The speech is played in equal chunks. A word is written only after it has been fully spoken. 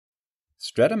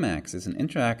StratiMax is an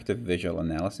interactive visual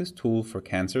analysis tool for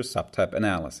cancer subtype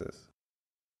analysis.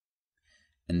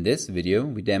 In this video,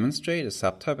 we demonstrate a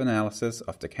subtype analysis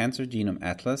of the Cancer Genome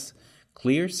Atlas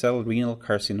clear cell renal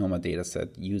carcinoma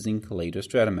dataset using Kaleido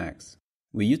StratiMax.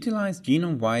 We utilize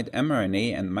genome-wide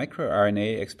mRNA and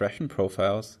microRNA expression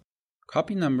profiles,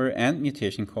 copy number and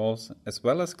mutation calls, as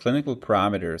well as clinical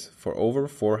parameters for over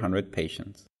 400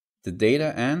 patients. The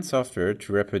data and software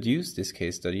to reproduce this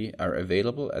case study are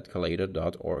available at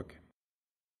kaleido.org.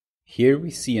 Here we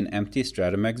see an empty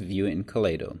StratiMax view in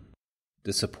Kaleido.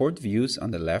 The support views on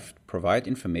the left provide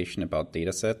information about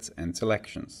datasets and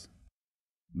selections.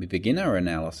 We begin our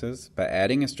analysis by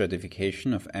adding a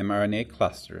stratification of mRNA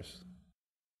clusters.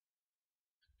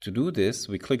 To do this,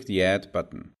 we click the Add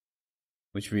button,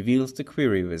 which reveals the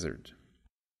query wizard.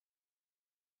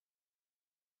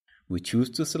 We choose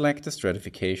to select a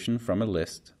stratification from a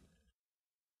list.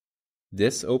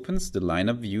 This opens the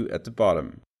lineup view at the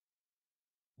bottom,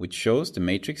 which shows the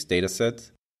matrix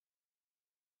dataset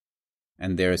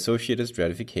and their associated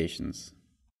stratifications.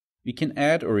 We can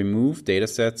add or remove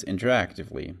datasets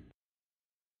interactively.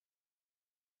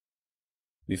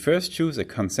 We first choose a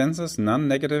consensus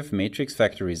non-negative matrix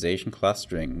factorization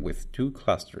clustering with 2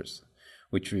 clusters,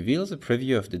 which reveals a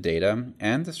preview of the data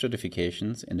and the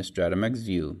stratifications in the StratiMax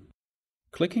view.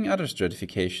 Clicking Other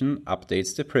Stratification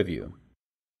updates the preview.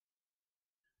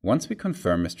 Once we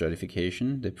confirm a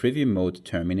stratification, the preview mode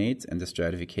terminates and the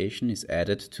stratification is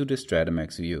added to the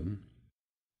StratiMax view.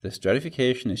 The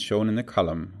stratification is shown in a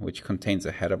column, which contains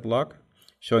a header block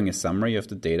showing a summary of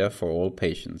the data for all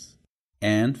patients,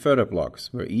 and further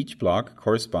blocks, where each block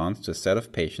corresponds to a set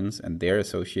of patients and their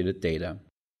associated data.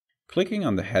 Clicking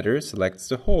on the header selects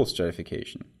the whole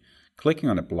stratification. Clicking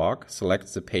on a block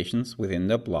selects the patients within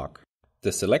the block.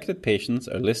 The selected patients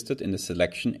are listed in the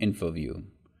Selection Info view,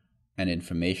 and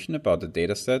information about the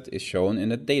dataset is shown in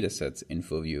the Datasets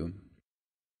Info view.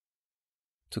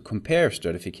 To compare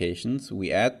stratifications,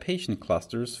 we add patient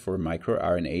clusters for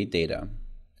microRNA data.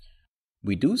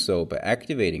 We do so by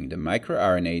activating the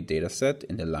microRNA dataset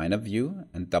in the lineup view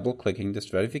and double-clicking the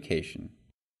stratification.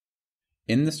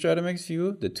 In the StratiMax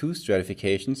view, the 2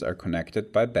 stratifications are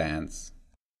connected by bands.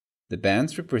 The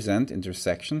bands represent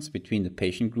intersections between the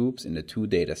patient groups in the 2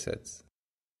 datasets.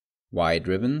 Wide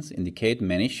ribbons indicate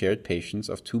many shared patients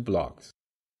of 2 blocks,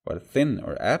 while thin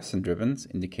or absent ribbons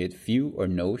indicate few or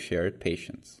no shared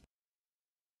patients.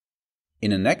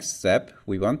 In the next step,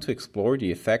 we want to explore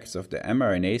the effects of the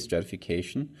mRNA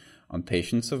stratification on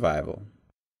patient survival.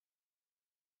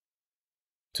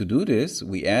 To do this,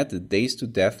 we add the days to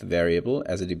death variable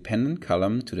as a dependent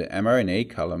column to the mRNA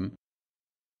column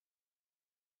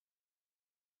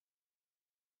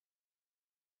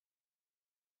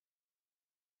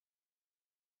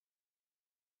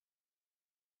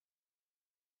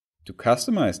To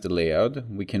customize the layout,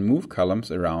 we can move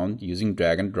columns around using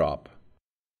drag and drop.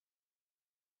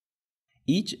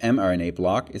 Each mRNA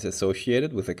block is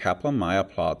associated with a Kaplan-Meier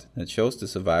plot that shows the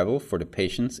survival for the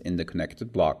patients in the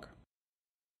connected block.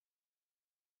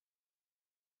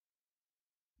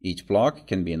 Each block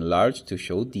can be enlarged to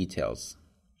show details.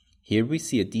 Here we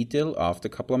see a detail of the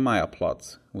Kaplan-Meier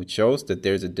plots, which shows that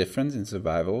there is a difference in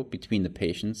survival between the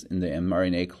patients in the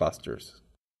mRNA clusters.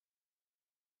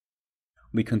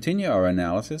 We continue our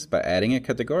analysis by adding a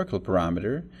categorical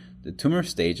parameter, the tumor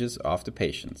stages of the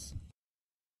patients.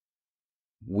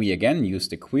 We again use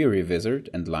the query wizard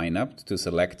and lineup to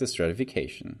select the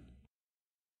stratification.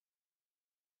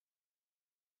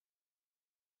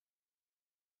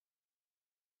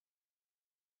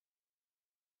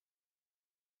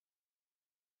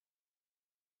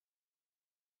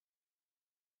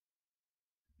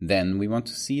 Then we want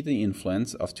to see the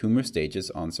influence of tumor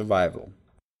stages on survival.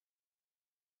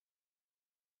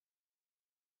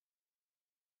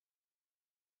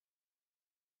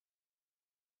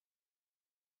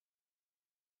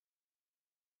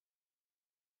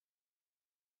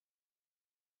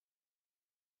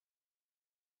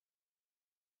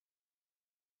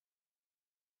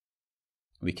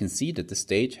 We can see that the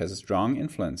stage has a strong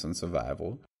influence on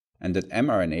survival and that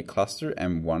mRNA cluster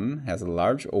M1 has a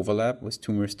large overlap with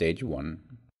tumor stage 1.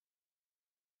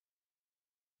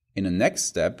 In the next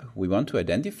step, we want to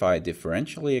identify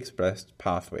differentially expressed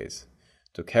pathways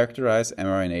to characterize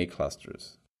mRNA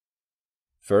clusters.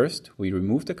 First, we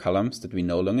remove the columns that we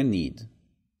no longer need,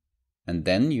 and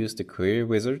then use the query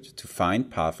wizard to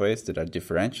find pathways that are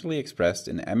differentially expressed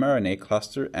in mRNA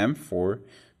cluster M4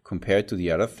 compared to the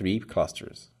other 3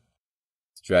 clusters.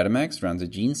 StratiMax runs a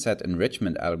gene set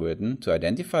enrichment algorithm to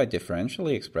identify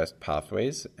differentially expressed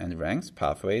pathways and ranks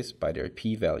pathways by their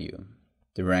p-value.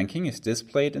 The ranking is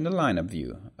displayed in the lineup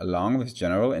view, along with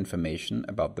general information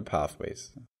about the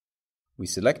pathways. We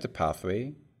select the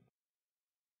pathway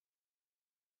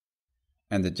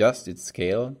and adjust its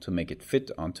scale to make it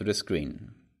fit onto the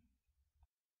screen.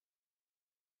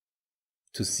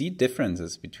 To see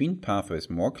differences between pathways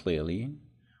more clearly,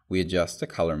 we adjust the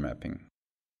color mapping.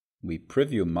 We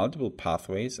preview multiple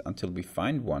pathways until we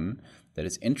find one that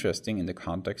is interesting in the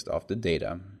context of the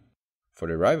data. For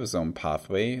the ribosome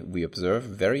pathway, we observe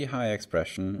very high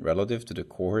expression relative to the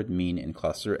cohort mean in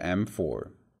cluster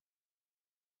M4.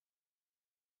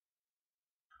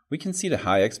 We can see the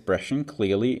high expression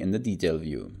clearly in the detail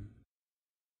view.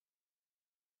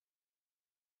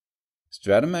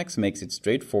 StratoMax makes it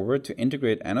straightforward to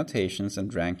integrate annotations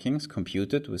and rankings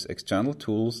computed with external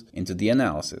tools into the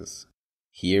analysis.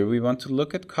 Here we want to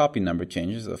look at copy number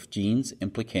changes of genes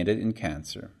implicated in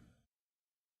cancer.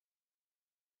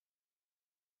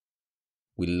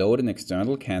 We load an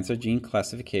external cancer gene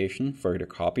classification for the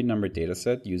copy number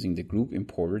dataset using the group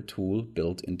importer tool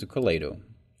built into Kaleido.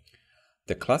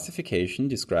 The classification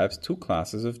describes two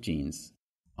classes of genes,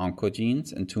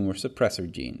 oncogenes and tumor suppressor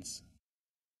genes.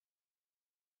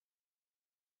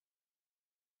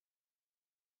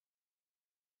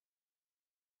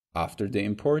 After the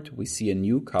import, we see a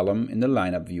new column in the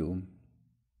lineup view.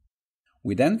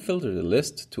 We then filter the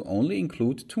list to only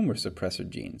include tumor suppressor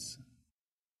genes.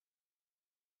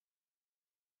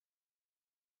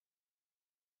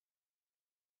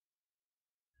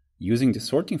 Using the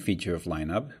sorting feature of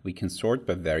lineup, we can sort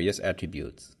by various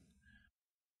attributes.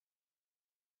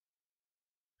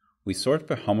 We sort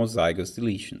by homozygous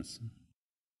deletions.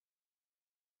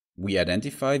 We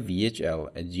identify VHL,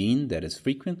 a gene that is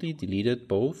frequently deleted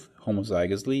both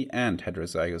homozygously and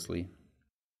heterozygously.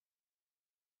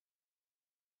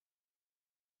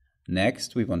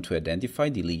 Next, we want to identify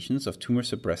deletions of tumor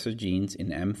suppressor genes in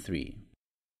M3.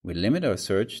 We limit our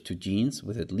search to genes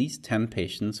with at least 10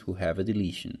 patients who have a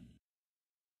deletion.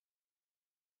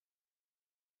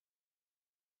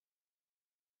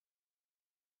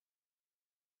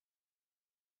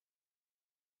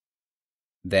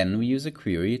 Then we use a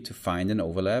query to find an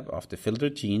overlap of the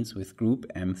filtered genes with group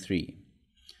M3.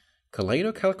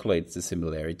 Kaleido calculates the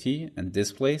similarity and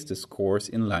displays the scores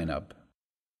in lineup.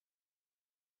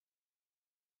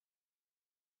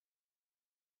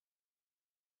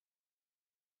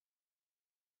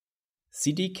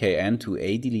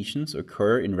 CDKN2A deletions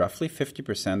occur in roughly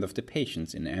 50% of the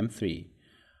patients in M3,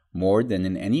 more than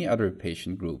in any other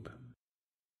patient group.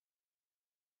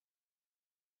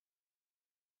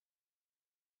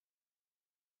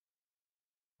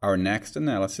 Our next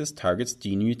analysis targets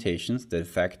gene mutations that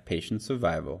affect patient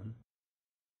survival.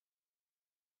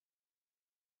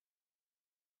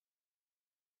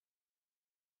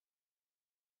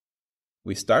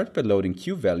 We start by loading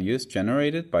Q values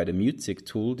generated by the MuteSig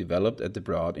tool developed at the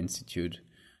Broad Institute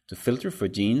to filter for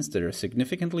genes that are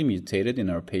significantly mutated in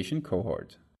our patient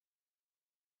cohort.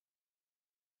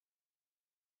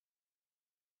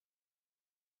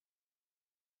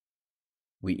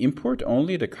 We import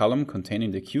only the column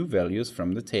containing the Q values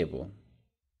from the table.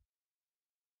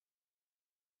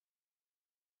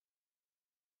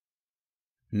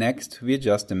 Next, we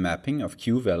adjust the mapping of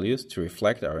Q values to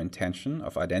reflect our intention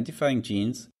of identifying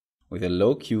genes with a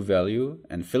low Q value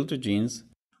and filter genes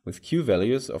with Q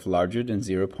values of larger than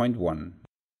 0.1.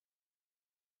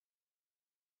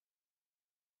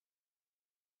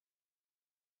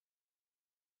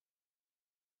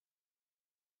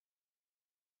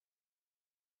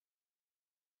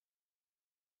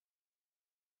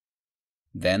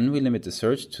 Then we limit the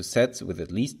search to sets with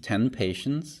at least 10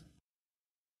 patients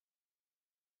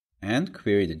and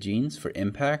query the genes for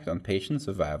impact on patient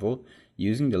survival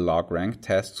using the log-rank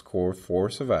test score for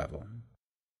survival.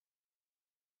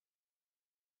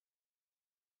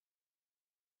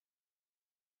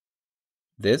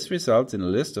 This results in a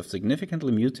list of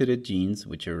significantly mutated genes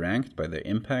which are ranked by their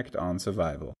impact on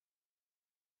survival.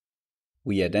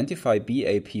 We identify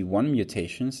BAP1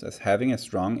 mutations as having a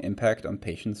strong impact on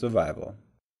patient survival.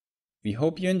 We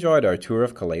hope you enjoyed our tour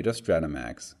of Kaleido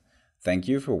StratoMax. Thank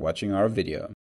you for watching our video.